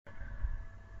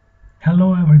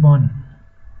Hello everyone,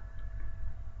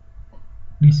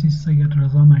 this is Syed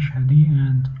Raza Mashhadi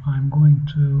and I'm going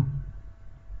to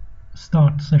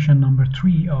start session number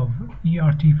 3 of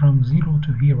ERT from 0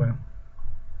 to hero.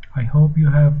 I hope you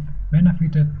have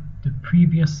benefited the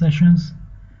previous sessions,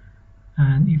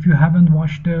 and if you haven't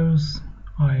watched those,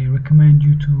 I recommend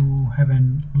you to have a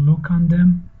look on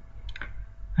them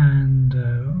and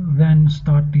then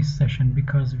start this session,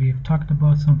 because we've talked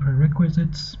about some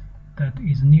prerequisites that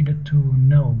is needed to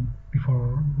know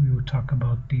before we will talk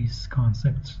about these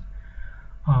concepts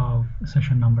of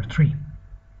session number 3.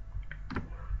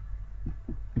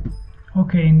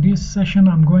 Okay, in this session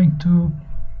I'm going to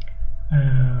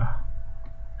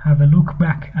have a look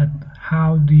back at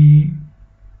how the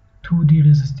 2D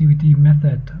resistivity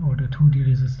method or the 2D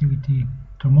resistivity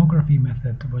tomography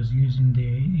method was used in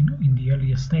the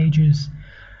earlier stages,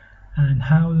 and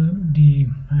how the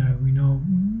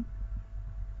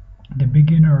the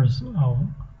beginners of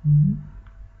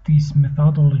this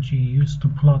methodology used to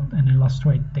plot and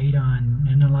illustrate data and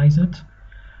analyze it.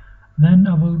 Then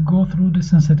I will go through the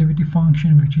sensitivity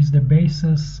function, which is the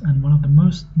basis and one of the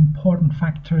most important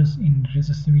factors in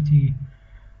resistivity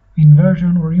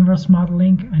inversion or inverse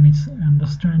modeling, and its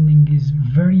understanding is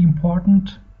very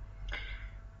important.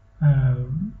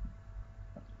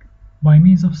 By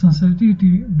means of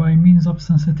sensitivity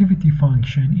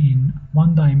function in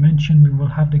one dimension, we will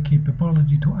have the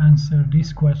capability to answer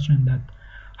this question, that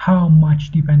how much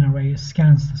deep an array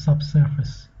scans the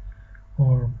subsurface,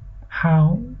 or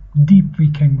how deep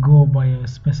we can go by a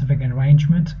specific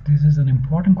arrangement. This is an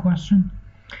important question.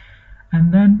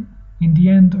 And then in the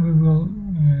end we will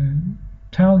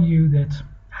tell you that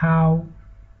how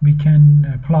we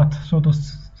can plot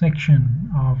pseudo-section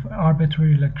of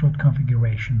arbitrary electrode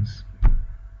configurations.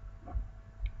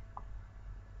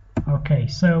 Okay,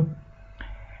 so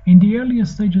in the earlier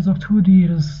stages of 2D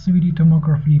resistivity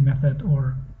tomography method,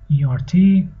 or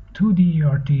ERT, 2D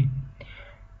ERT,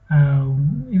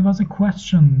 it was a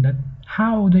question that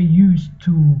how they used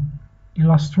to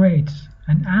illustrate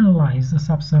and analyze the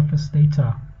subsurface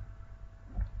data,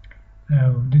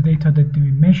 the data that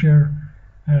we measure,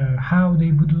 how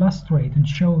they would illustrate and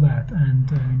show that, and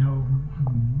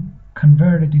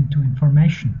convert it into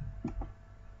information.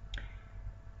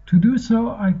 To do so,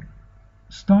 I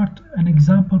start an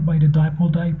example by the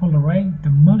dipole-dipole array, the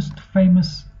most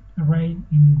famous array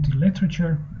in the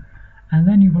literature, and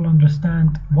then you will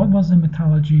understand what was the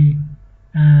methodology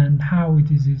and how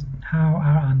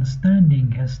our understanding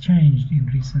has changed in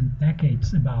recent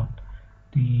decades about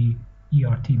the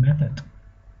ERT method.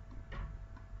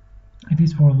 It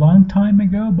is for a long time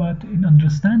ago, but in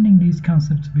understanding these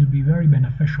concepts will be very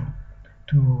beneficial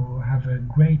to have a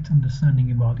great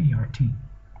understanding about ERT.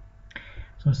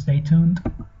 So stay tuned.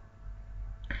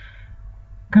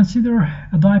 Consider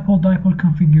a dipole-dipole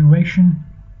configuration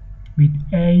with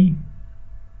A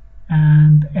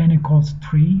and n equals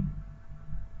 3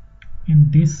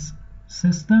 in this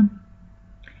system.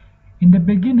 In the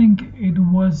beginning, it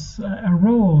was a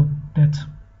rule that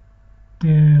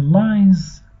the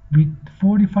lines with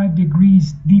 45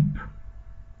 degrees deep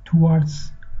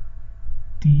towards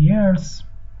the earth,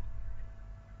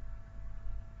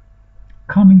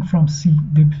 coming from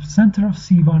the center of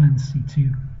C1 and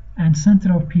C2 and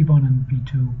center of P1 and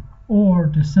P2,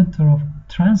 or the center of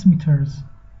transmitters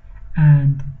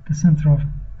and the center of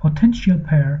potential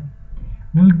pair,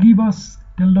 will give us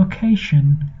the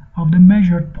location of the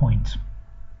measured point.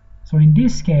 So in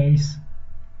this case,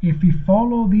 if we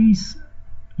follow this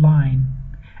line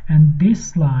and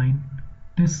this line,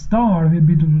 the star will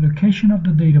be the location of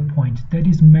the data point that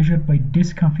is measured by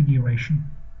this configuration.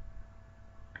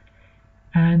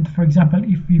 And for example,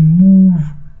 if we move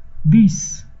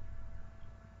this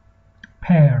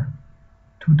pair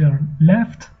to the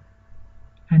left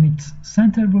and its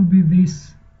center will be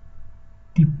this,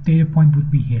 the data point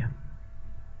would be here.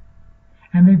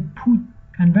 And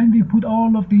when we put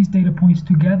all of these data points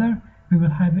together, we will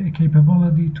have a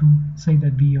capability to say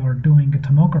that we are doing a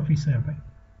tomography survey.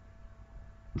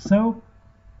 So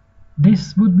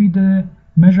this would be the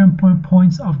measurement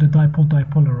points of the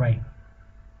dipole-dipole array.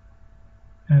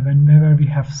 Whenever we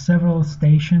have several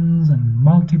stations and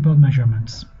multiple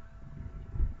measurements,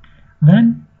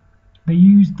 then they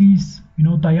use these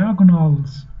diagonal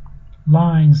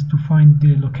lines to find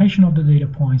the location of the data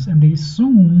points, and they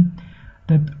assume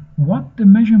that what the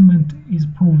measurement is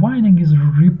providing is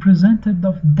representative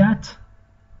of that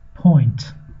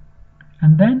point,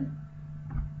 and then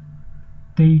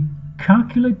they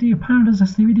calculate the apparent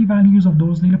resistivity values of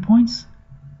those data points,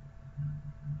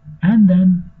 and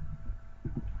then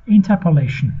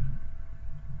interpolation.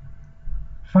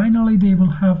 Finally, they will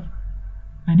have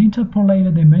an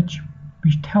interpolated image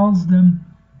which tells them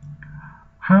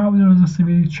how the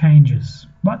resistivity changes,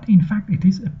 but in fact it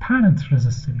is apparent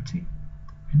resistivity,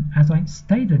 and as I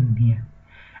stated in here.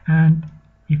 And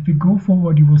if we go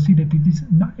forward, you will see that it is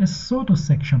not a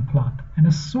pseudo-section plot, and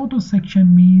a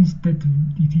pseudo-section means that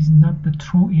it is not the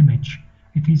true image,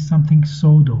 it is something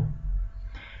pseudo,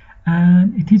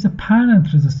 and it is apparent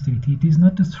resistivity, it is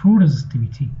not the true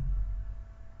resistivity.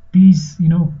 These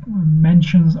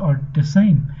mentions are the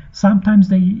same. Sometimes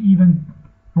they even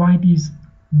write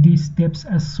these depths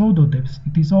as pseudo depths.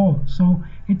 It's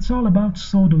all about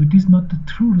pseudo. It is not the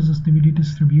true resistivity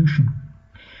distribution.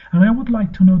 And I would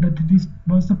like to know that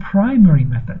was the primary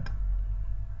method,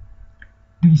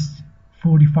 these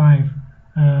 45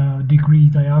 degree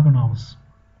diagonals.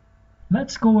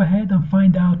 Let's go ahead and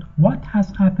find out what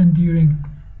has happened during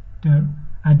the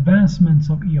advancements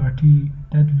of ERT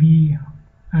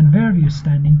and where we are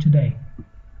standing today.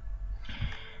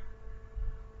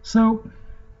 So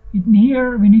in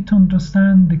here we need to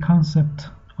understand the concept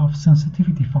of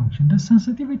sensitivity function. The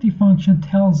sensitivity function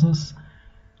tells us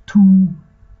to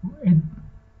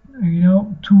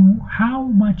how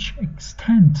much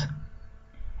extent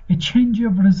a change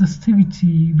of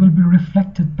resistivity will be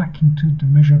reflected back into the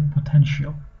measured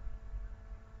potential.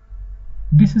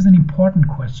 This is an important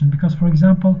question because, for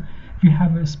example, if you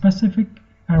have a specific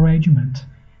arrangement,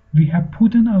 we have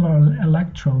put in our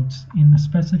electrodes in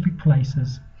specific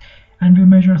places and we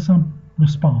measure some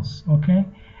response, okay?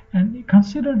 And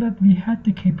consider that we had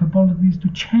the capabilities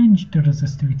to change the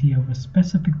resistivity of a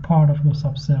specific part of the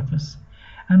subsurface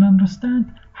and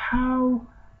understand how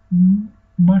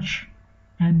much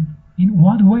and in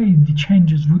what way the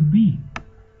changes would be.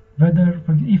 Whether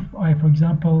if I, for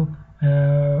example,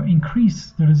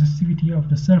 increase the resistivity of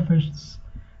the surface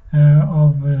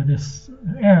of this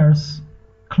airs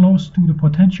close to the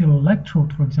potential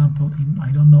electrode, for example,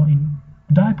 in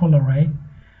dipole array,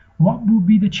 what would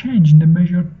be the change in the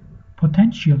measured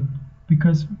potential?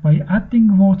 Because by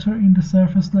adding water in the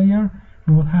surface layer,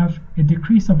 we will have a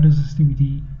decrease of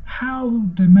resistivity. How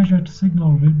the measured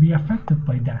signal will be affected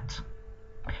by that?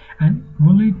 And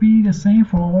will it be the same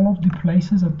for all of the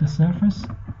places at the surface?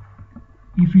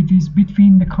 If it is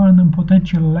between the current and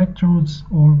potential electrodes,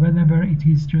 or whether it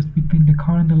is just between the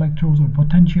current electrodes or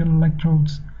potential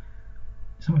electrodes.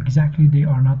 So exactly they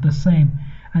are not the same.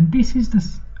 And this is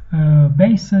the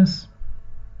basis,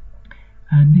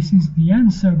 and this is the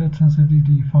answer that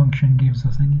sensitivity function gives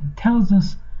us, and it tells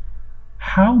us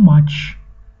how much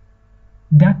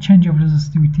that change of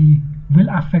resistivity will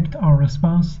affect our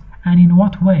response and in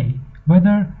what way,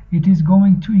 whether it is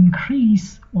going to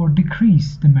increase or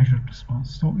decrease the measured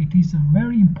response. So it is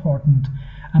very important,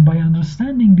 and by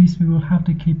understanding this we will have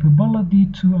the capability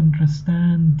to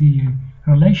understand the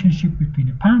relationship between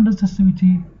apparent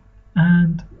resistivity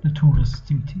and the true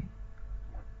resistivity.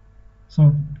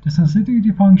 So the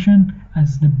sensitivity function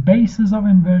as the basis of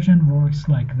inversion works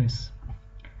like this.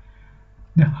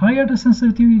 The higher the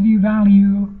sensitivity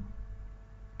value,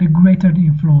 the greater the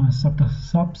influence of the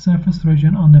subsurface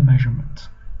region on the measurement.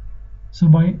 So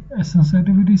by a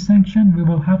sensitivity sanction, we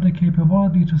will have the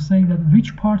capability to say that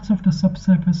which parts of the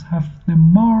subsurface have the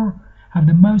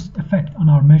most effect on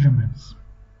our measurements.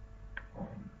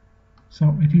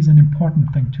 So it is an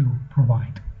important thing to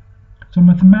provide. So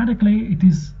mathematically, it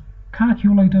is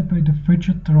calculated by the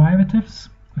frigid derivatives,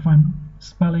 if I'm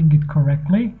spelling it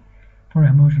correctly, for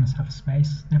homogeneous half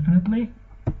space, definitely.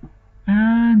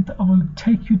 And I will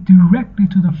take you directly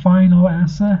to the final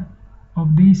answer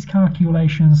of these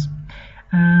calculations.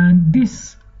 And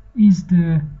this is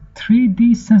the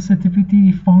 3D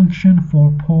sensitivity function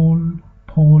for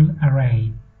pole-pole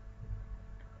array.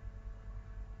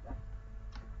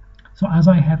 So as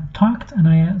I have talked and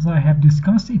as I have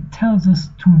discussed, it tells us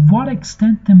to what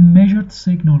extent the measured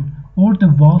signal or the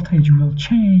voltage will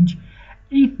change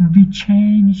if we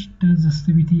change the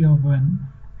resistivity of an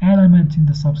element in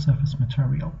the subsurface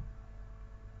material.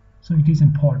 So it is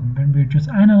important when we're just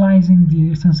analyzing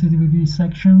the sensitivity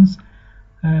sections,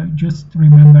 just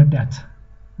remember that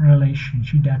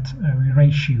relationship, that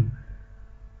ratio.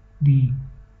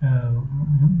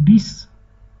 This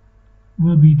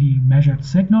will be the measured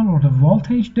signal or the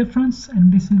voltage difference,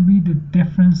 and this will be the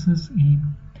differences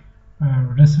in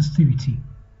resistivity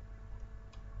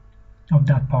of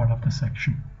that part of the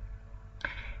section.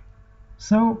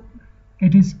 So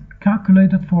it is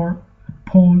calculated for a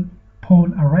pole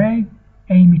array,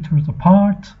 A meters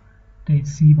apart, they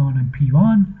C1 and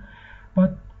P1.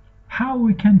 But how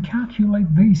we can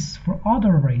calculate this for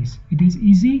other arrays? It is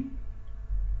easy,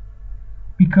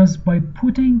 because by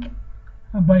putting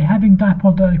by having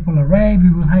dipole-dipole array,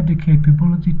 we will have the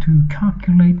capability to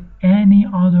calculate any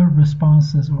other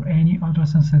responses or any other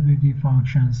sensitivity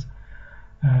functions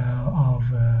of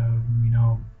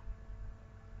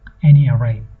any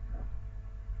array.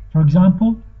 For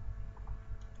example,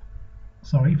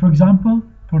 for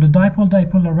the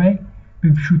dipole-dipole array,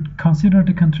 we should consider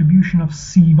the contribution of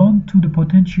C1 to the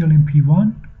potential in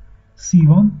P1,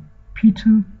 C1,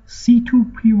 P2,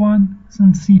 C2, P1,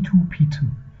 and C2, P2.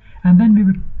 And then we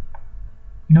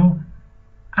will,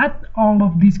 add all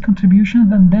of these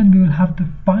contributions, and then we will have the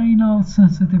final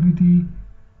sensitivity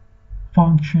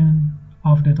function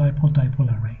of the dipole-dipole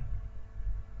array.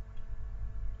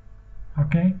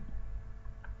 Okay?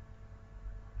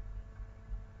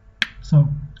 So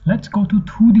let's go to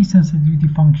 2D sensitivity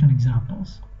function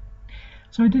examples.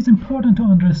 So it is important to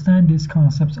understand these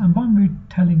concepts, and when we're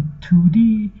telling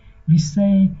 2D, we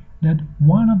say that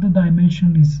one of the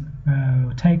dimension is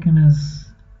taken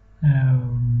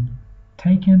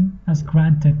as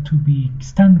granted to be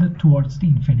extended towards the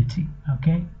infinity.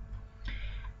 Okay,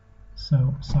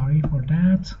 so sorry for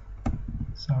that.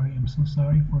 I'm so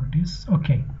sorry for this.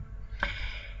 Okay,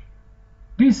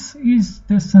 this is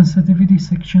the sensitivity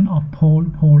section of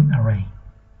pole-pole array,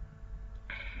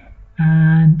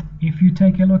 and if you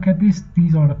take a look at this,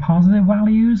 these are the positive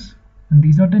values and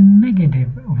these are the negative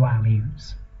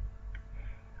values.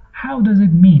 How does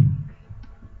it mean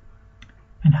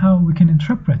and how we can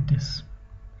interpret this?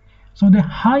 So the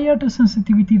higher the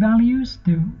sensitivity values,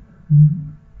 the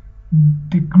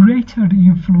greater the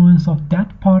influence of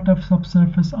that part of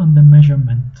subsurface on the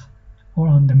measurement, or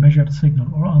on the measured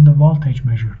signal, or on the voltage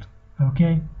measured.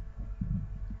 Okay?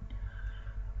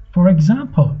 For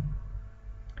example,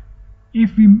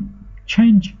 if we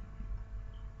change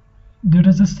the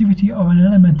resistivity of an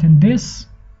element in this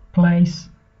place,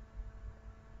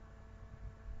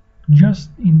 just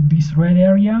in this red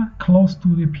area close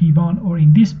to the P1, or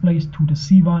in this place to the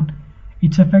C1,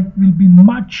 its effect will be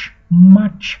much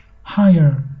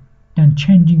higher than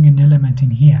changing an element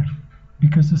in here,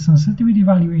 because the sensitivity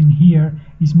value in here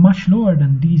is much lower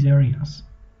than these areas.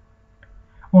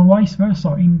 Or vice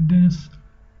versa, in this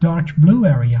dark blue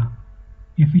area,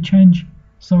 if we change,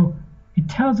 so it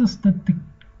tells us that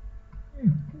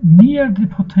near the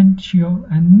potential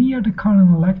and near the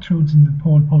current electrodes in the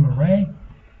pole-pole array,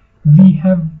 we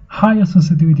have higher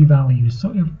sensitivity values.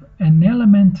 So if an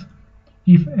element,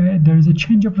 if there is a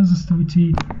change of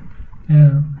resistivity,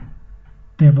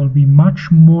 there will be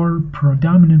much more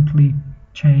predominantly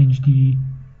change the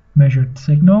measured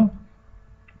signal.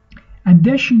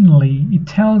 Additionally, it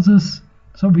tells us,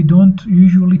 so we don't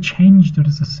usually change the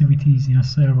resistivities in a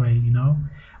survey,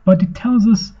 but it tells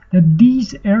us that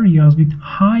these areas with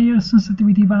higher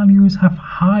sensitivity values have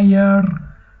higher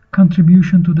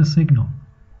contribution to the signal.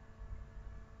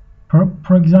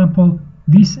 For example,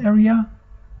 this area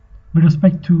with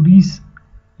respect to this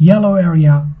yellow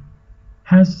area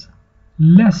has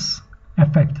less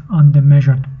effect on the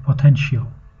measured potential.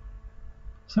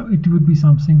 So it would be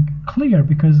something clear,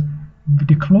 because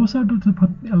the closer to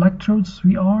the electrodes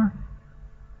we are,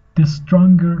 the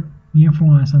stronger the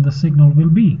influence on the signal will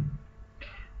be.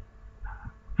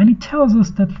 And it tells us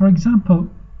that, for example,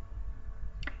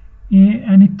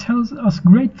 and it tells us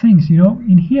great things,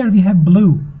 in here we have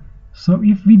blue. So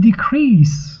if we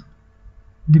decrease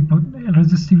the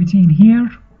resistivity in here,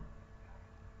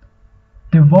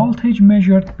 the voltage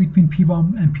measured between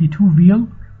P1 and P2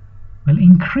 will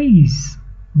increase,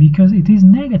 because it is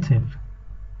negative.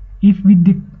 If we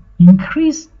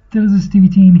increase the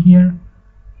resistivity in here,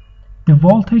 the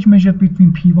voltage measured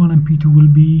between P1 and P2 will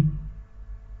be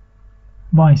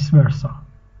vice versa.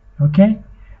 Okay,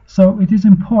 so it is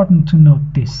important to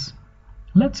note this.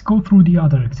 Let's go through the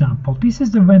other example. This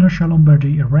is the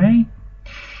Venner-Schellenberger array,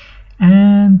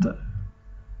 and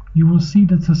you will see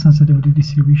that the sensitivity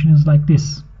distribution is like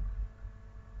this.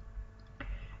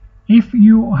 If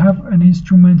you have an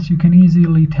instrument, you can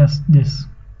easily test this.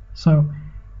 So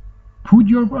put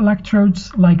your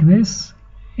electrodes like this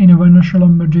in a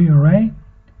Venner-Schellenberger array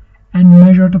and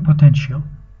measure the potential.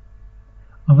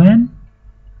 Then,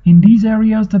 in these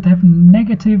areas that have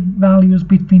negative values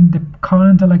between the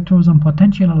current electrodes and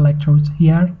potential electrodes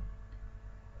here,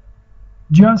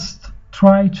 just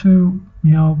try to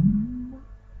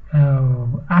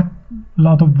add a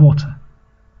lot of water.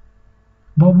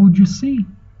 What would you see?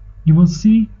 You will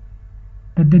see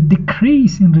that the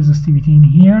decrease in resistivity in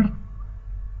here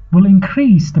will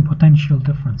increase the potential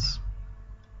difference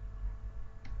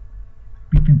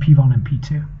between P1 and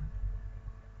P2.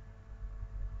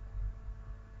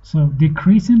 So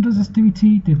decrease in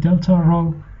resistivity, the delta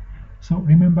rho. So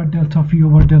remember delta V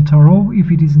over delta rho.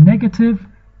 If it is negative,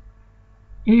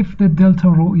 if the delta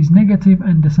rho is negative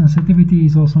and the sensitivity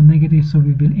is also negative, so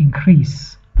we will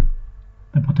increase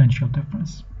the potential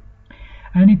difference.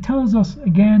 And it tells us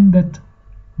again that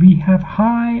we have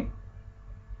high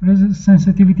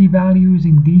sensitivity values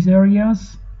in these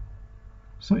areas.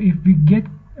 So if we get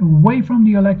away from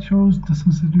the electrodes, the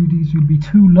sensitivities will be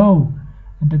too low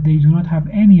and that they do not have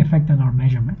any effect on our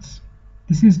measurements.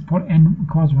 This is for n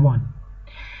equals 1.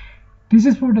 This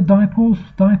is for the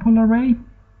dipole array.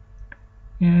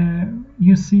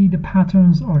 You see the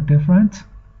patterns are different,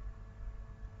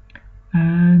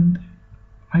 and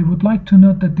I would like to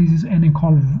note that this is n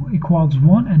equals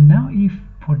 1, and now if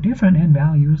for different n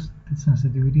values the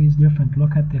sensitivity is different.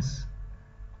 Look at this.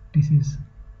 This is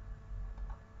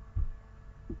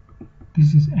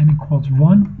n equals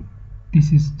 1,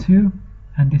 this is 2,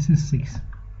 and this is 6,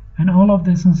 and all of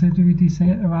the sensitivity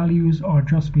values are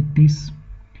just with this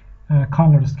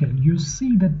color scale. You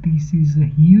see that this is a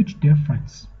huge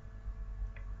difference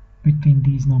between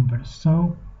these numbers.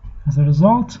 So as a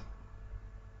result,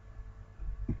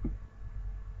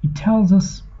 it tells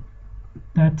us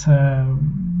that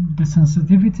the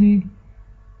sensitivity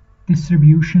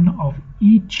distribution of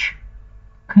each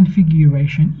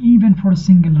configuration, even for a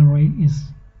single array,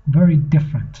 is very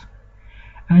different,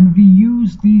 and we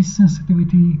use these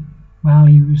sensitivity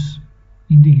values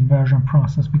in the inversion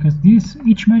process because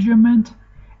each measurement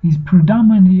is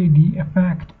predominantly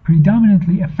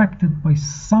affected by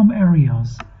some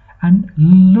areas and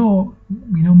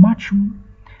much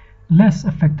less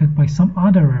affected by some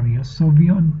other areas. So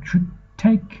we should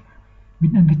take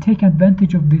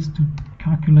advantage of this to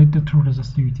calculate the true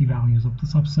resistivity values of the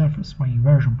subsurface by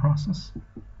inversion process.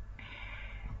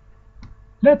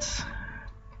 Let's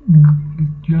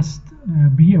just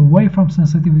be away from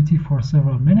sensitivity for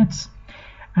several minutes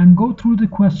and go through the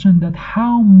question that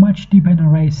how much deep an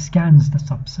array scans the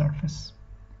subsurface.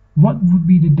 What would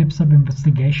be the depth of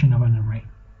investigation of an array?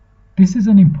 This is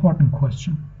an important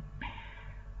question.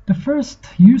 The first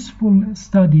useful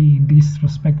study in this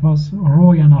respect was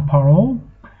Roy and Aparo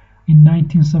in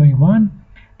 1971.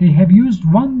 They have used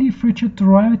 1D Fréchet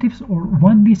derivatives or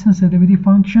 1D sensitivity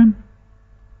function,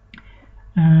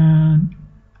 and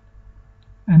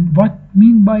what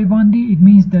mean by 1D? It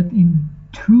means that in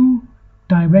two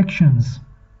directions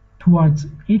towards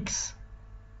x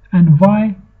and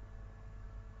y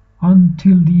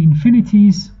until the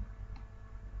infinities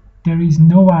there is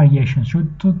no variation. So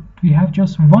we have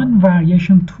just one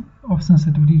variation of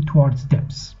sensitivity towards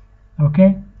depths.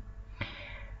 Okay,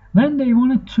 then they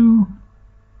wanted to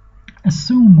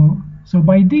assume, so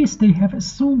by this they have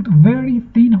assumed very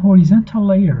thin horizontal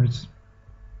layers,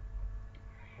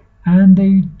 and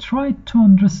they tried to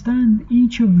understand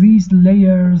each of these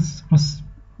layers'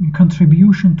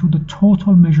 contribution to the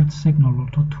total measured signal or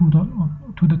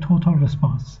to the total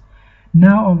response.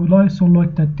 Now I will also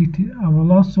note that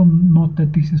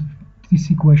this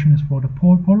equation is for the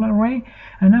pole-pole array,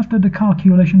 and after the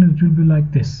calculation it will be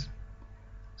like this.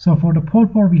 So for the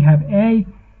pole-pole we have A,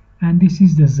 and this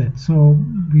is the Z. So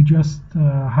we just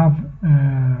have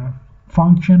a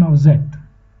function of Z,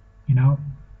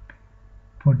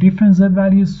 for different Z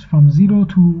values from 0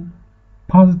 to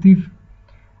positive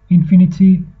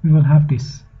infinity, we will have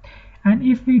this. And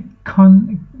if we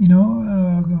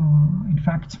in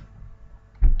fact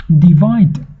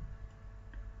divide,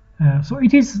 so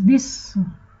it is this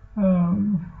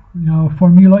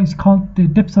formula is called the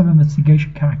depth of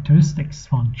investigation characteristics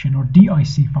function, or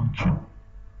DIC function.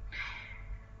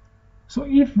 So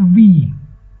if we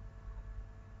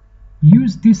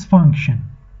use this function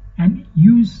and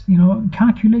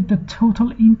calculate the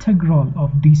total integral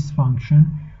of this function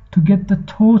to get the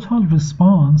total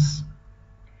response,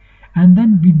 and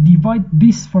then we divide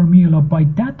this formula by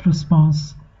that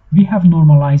response, we have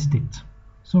normalized it.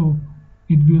 So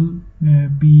it will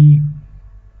be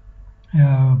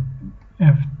a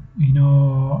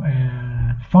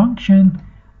function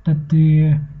that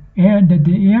the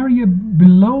area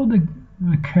below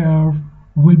the curve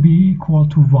will be equal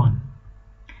to 1.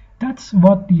 That's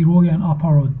what the Roy and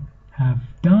Aparo have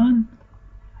done,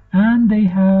 and they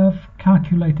have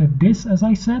calculated this, as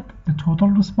I said, the total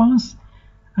response,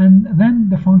 and then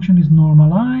the function is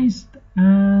normalized,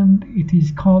 and it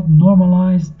is called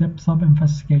normalized depth of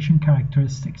investigation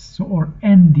characteristics, so, or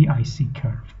NDIC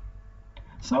curve.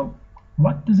 So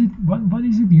what is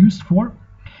it used for?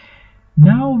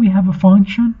 Now we have a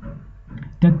function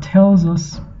that tells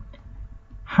us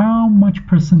how much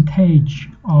percentage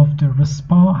of the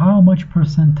response, how much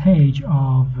percentage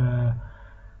of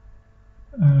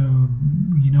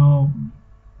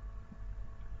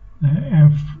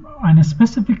on a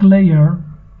specific layer.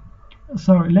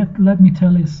 Sorry, let me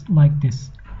tell it like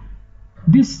this.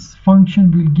 this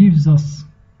function will gives us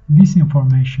this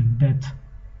information that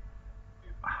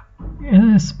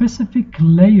a specific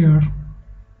layer,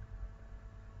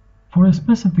 for a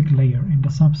specific layer in the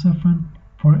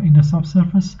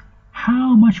subsurface,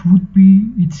 how much would be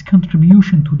its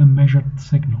contribution to the measured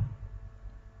signal.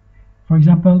 For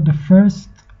example, the first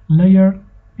layer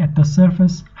at the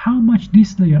surface, how much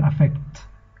this layer affects.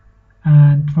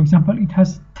 And for example, it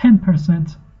has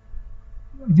 10%.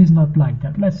 It is not like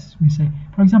that. Let's say,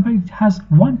 for example, it has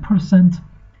 1%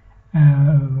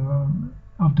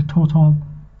 of the total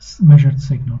measured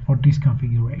signal for this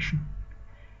configuration.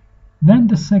 Then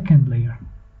the second layer.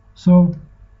 So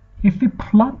if we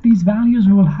plot these values,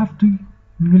 we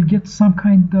will get some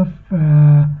kind of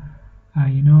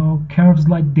curves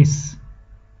like this.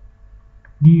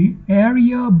 The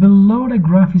area below the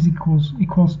graph is equals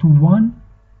to 1,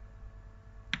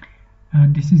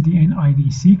 and this is the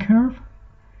NIDC curve,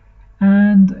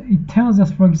 and it tells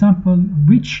us, for example,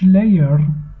 which layer.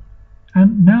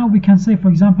 And now we can say, for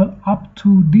example, up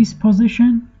to this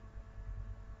position,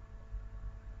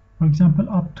 which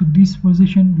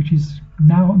is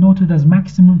now noted as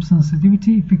maximum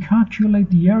sensitivity. If we calculate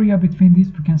the area between these,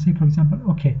 we can say, for example,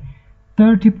 okay,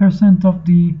 30% of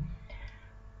the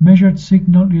measured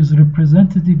signal is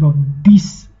representative of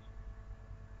this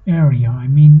area. I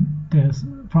mean, there's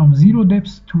from 0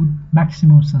 depths to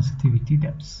maximum sensitivity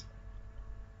depths.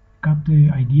 Got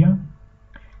the idea?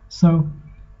 So,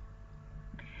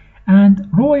 and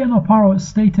Roy and Oparo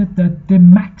stated that the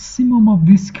maximum of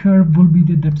this curve will be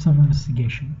the depth of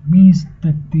investigation. It means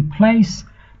that the place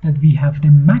that we have the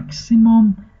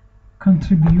maximum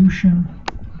contribution,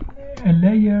 a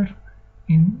layer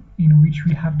in which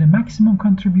we have the maximum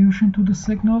contribution to the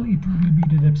signal, it will be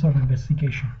the depth of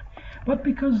investigation. But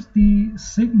because the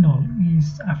signal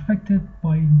is affected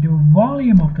by the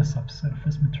volume of the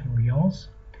subsurface materials,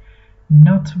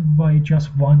 not by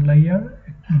just one layer,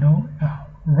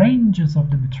 ranges of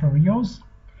the materials,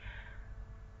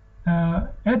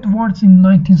 Edwards in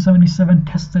 1977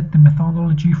 tested the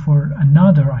methodology for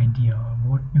another idea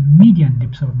about the median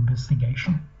depth of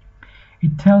investigation.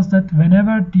 It tells that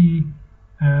whenever the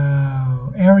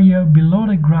area below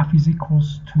the graph is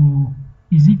equals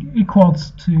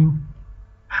to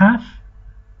half,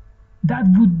 that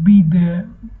would be the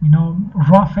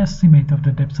rough estimate of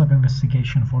the depth of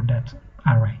investigation for that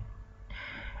array.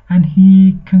 And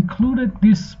he concluded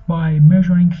this by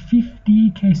measuring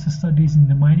 50 case studies in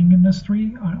the mining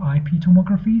industry on IP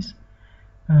tomographies.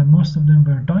 Most of them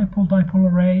were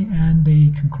dipole-dipole array, and they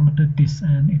concluded this,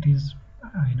 and it is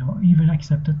even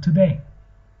accepted today.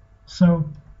 So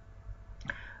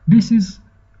this is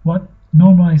what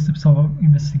normalized depth of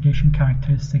investigation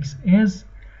characteristics is,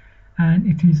 and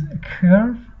it is a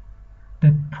curve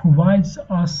that provides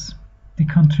us the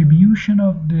contribution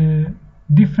of the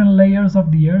different layers of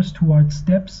the earth towards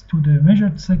depths to the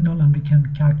measured signal, and we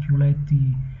can calculate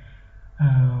the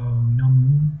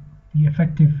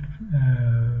effective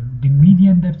the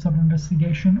median depth of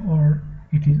investigation, or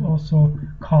it is also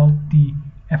called the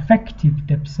effective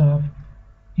depth of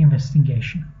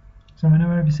investigation. So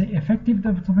whenever we say effective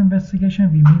depth of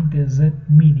investigation, we mean the Z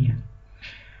median.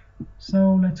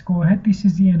 So let's go ahead. This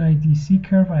is the NIDC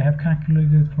curve I have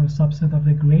calculated for a subset of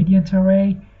the gradient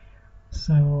array.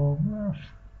 So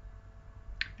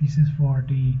this is for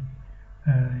the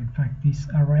in fact this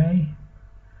array,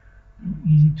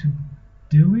 easy to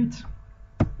do it.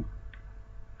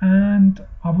 And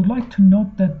I would like to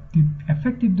note that the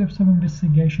effective depth of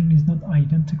investigation is not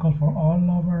identical for all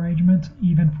of arrangements,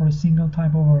 even for a single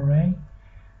type of array.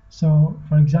 So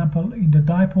for example, in the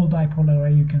dipole-dipole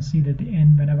array, you can see that the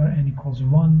n, whenever n equals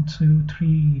 1, 2,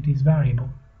 3, it is variable.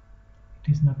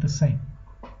 It is not the same.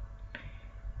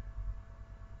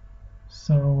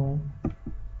 So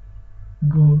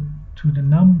go to the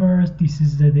numbers. This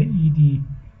is the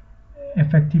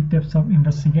effective depth of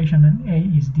investigation, and A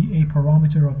is the A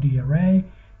parameter of the array.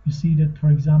 You see that,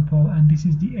 for example, and this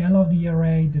is the L of the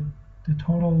array, the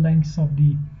total length of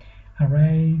the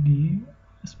array, the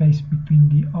space between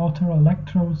the outer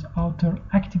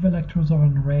active electrodes of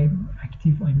an array.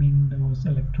 Active, I mean those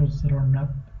electrodes that are not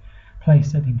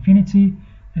placed at infinity.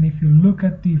 And if you look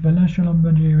at the valential number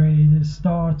array, it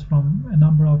starts from a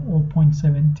number of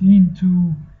 0.17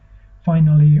 to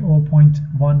finally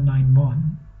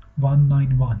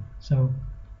 0.191. So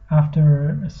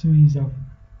after a series of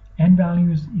n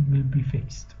values, it will be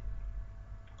fixed.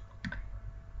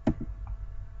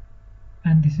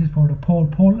 And this is for the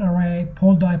pole-pole array,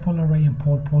 pole-dipole array, and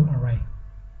pole-pole array.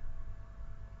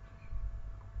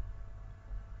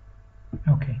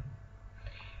 Okay.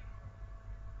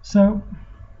 So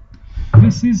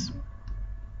this is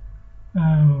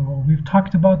we've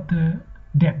talked about the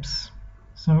depths.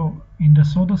 So in the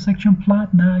pseudo-section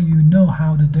plot, now you know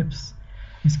how the depths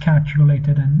is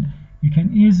calculated, and you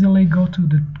can easily go to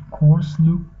the course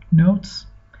loop notes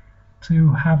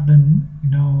to have the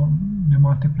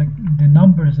the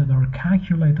numbers that are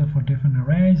calculated for different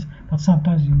arrays. But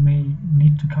sometimes you may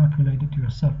need to calculate it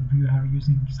yourself if you are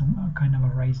using some kind of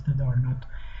arrays that are not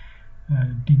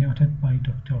denoted by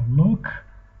Dr. Look.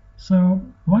 So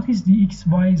what is the X,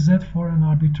 Y, Z for an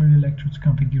arbitrary electrodes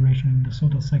configuration in the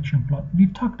pseudo-section plot?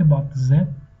 We've talked about Z,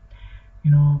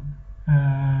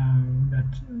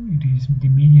 that it is the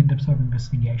median depth of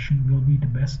investigation will be the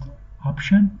best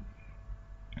option.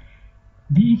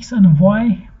 The X and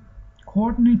Y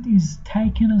coordinate is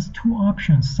taken as two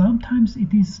options. Sometimes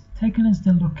it is taken as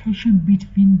the location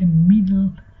between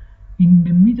in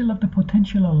the middle of the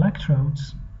potential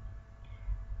electrodes,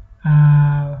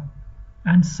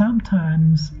 and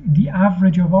sometimes the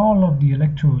average of all of the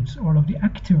electrodes, all of the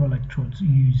active electrodes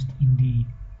used in the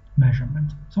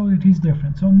measurement. So it is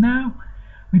different. So now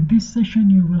with this session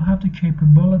you will have the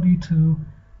capability to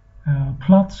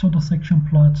plot pseudo-section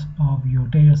plots of your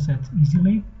data set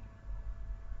easily.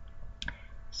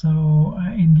 So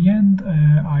in the end,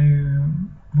 I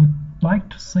would like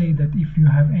to say that if you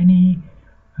have any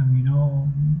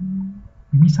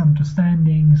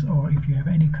misunderstandings, or if you have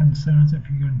any concerns, if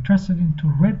you're interested in to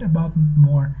read about it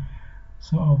more,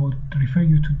 so I would refer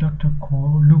you to Dr.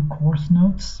 Luke course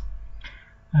notes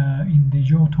in the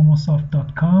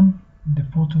geotomosoft.com. The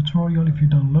full tutorial, if you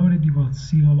download it, you will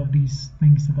see all of these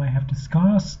things that I have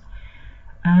discussed,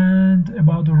 and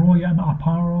about the Roy and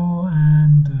Aparo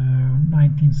and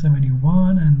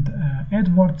 1971 and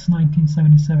Edwards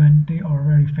 1977. They are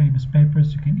very famous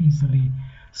papers. You can easily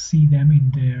see them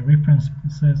in the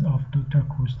references of Dr.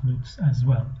 Course notes as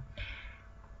well.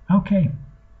 Okay,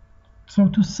 so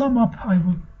to sum up, I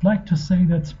would like to say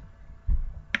that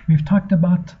we've talked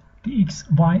about the X,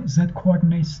 Y, Z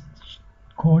coordinates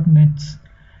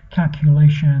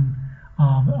calculation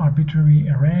of arbitrary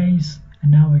arrays,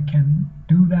 and now we can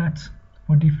do that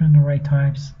for different array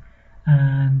types.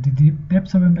 And the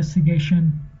depths of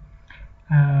investigation,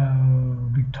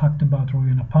 we've talked about Roy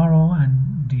and Aparo,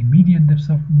 and the median depths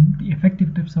of the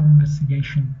effective depths of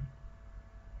investigation.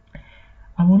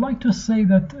 I would like to say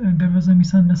that there was a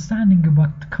misunderstanding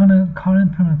about current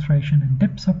penetration and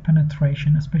depths of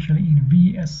penetration, especially in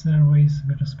VS arrays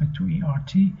with respect to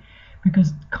ERT,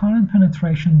 because current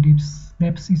penetration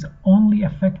depths is only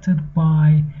affected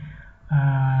by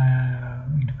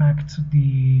in fact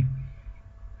the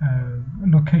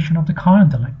location of the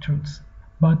current electrodes,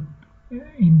 but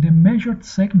in the measured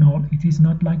signal it is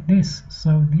not like this.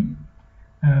 So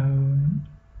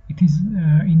it is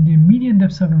in the median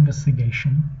depths of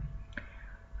investigation,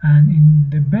 and in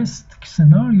the best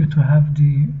scenario to have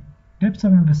the depths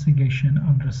of investigation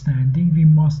understanding, we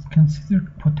must consider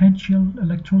potential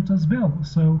electrodes as well.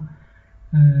 So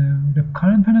the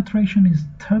current penetration is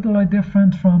totally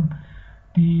different from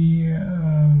the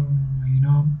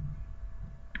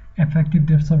effective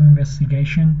depths of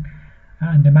investigation,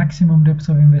 and the maximum depths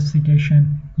of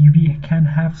investigation. We can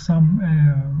have some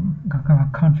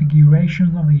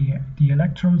configuration of the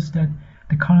electrodes that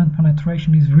the current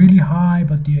penetration is really high,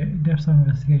 but the depth of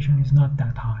investigation is not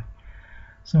that high.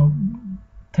 So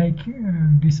take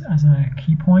this as a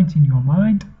key point in your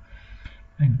mind,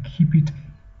 and keep it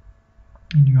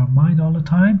in your mind all the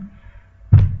time.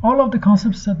 All of the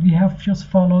concepts that we have just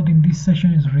followed in this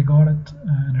session is regarded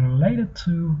and related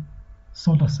to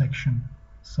pseudo-section.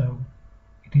 So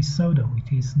it is pseudo,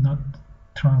 it is not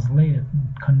translated,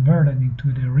 converted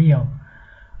into the real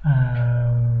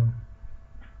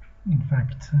in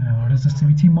fact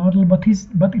resistivity model, but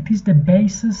it is the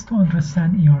basis to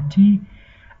understand ERT,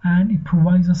 and it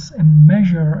provides us a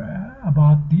measure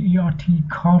about the ERT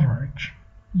coverage,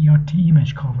 ERT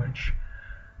image coverage.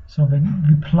 So when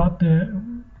we plot the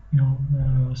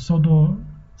pseudo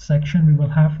section, we will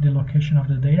have the location of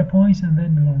the data points, and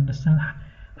then we will understand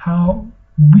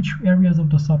which areas of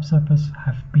the subsurface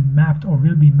have been mapped or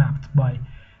will be mapped by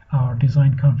our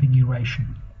design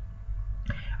configuration.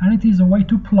 And it is a way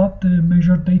to plot the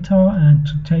measured data and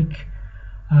to take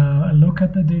a look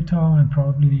at the data and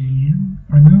probably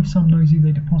remove some noisy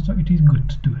data points. So it is good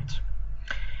to do it.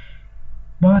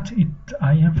 But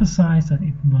I emphasize that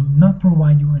it will not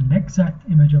provide you an exact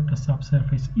image of the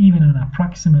subsurface, even an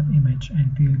approximate image,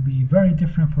 and it will be very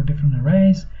different for different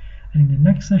arrays. And in the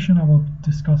next session I will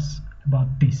discuss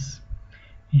about this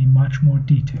in much more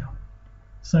detail.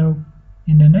 So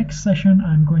in the next session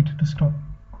I'm going to discuss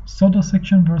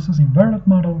pseudo-section versus inverted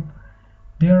model,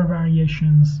 their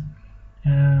variations,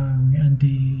 and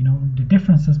the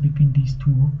differences between these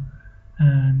two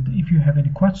And if you have any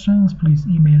questions, please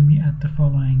email me at the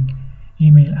following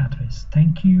email address.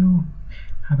 Thank you.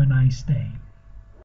 Have a nice day.